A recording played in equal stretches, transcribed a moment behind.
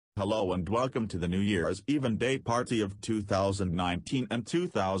Hello and welcome to the New Year's Even Day party of 2019 and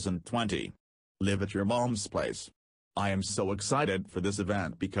 2020. Live at your mom's place. I am so excited for this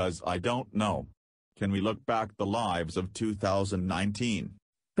event because I don't know. Can we look back the lives of 2019?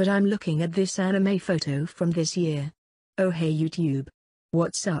 But I'm looking at this anime photo from this year. Oh hey YouTube.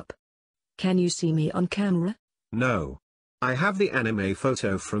 What's up? Can you see me on camera? No. I have the anime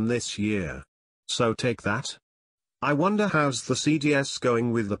photo from this year. So take that. I wonder how's the CDS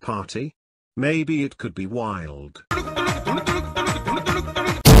going with the party? Maybe it could be wild. Baby,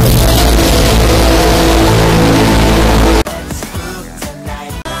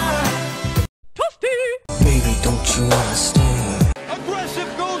 don't you understand?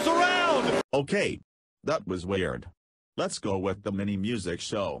 Aggressive goes around! Okay. That was weird. Let's go with the mini music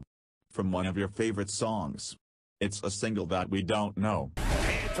show. From one of your favorite songs. It's a single that we don't know.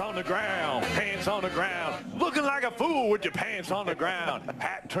 Pants on the ground, looking like a fool with your pants on the ground.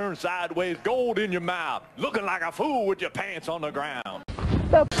 Hat turned sideways, gold in your mouth, looking like a fool with your pants on the ground.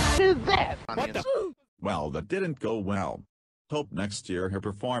 The f is that? What the? Well, that didn't go well. Hope next year her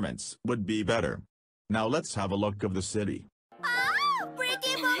performance would be better. Now let's have a look of the city. Oh,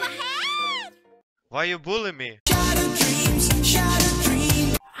 pretty mama head! Why you bully me?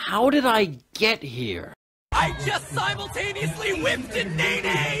 How did I get here? I just simultaneously whipped a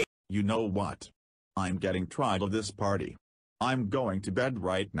nene! You know what? I'm getting tired of this party. I'm going to bed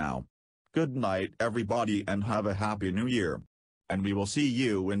right now. Good night everybody and have a happy new year. And we will see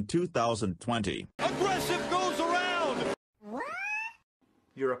you in 2020. Aggressive goes around! What?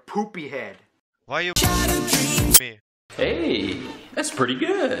 You're a poopy head. Why you me? Hey, that's pretty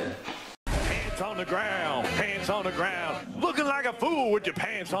good. Pants on the ground, looking like a fool with your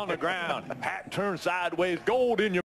pants on the ground. Hat turned sideways, gold in your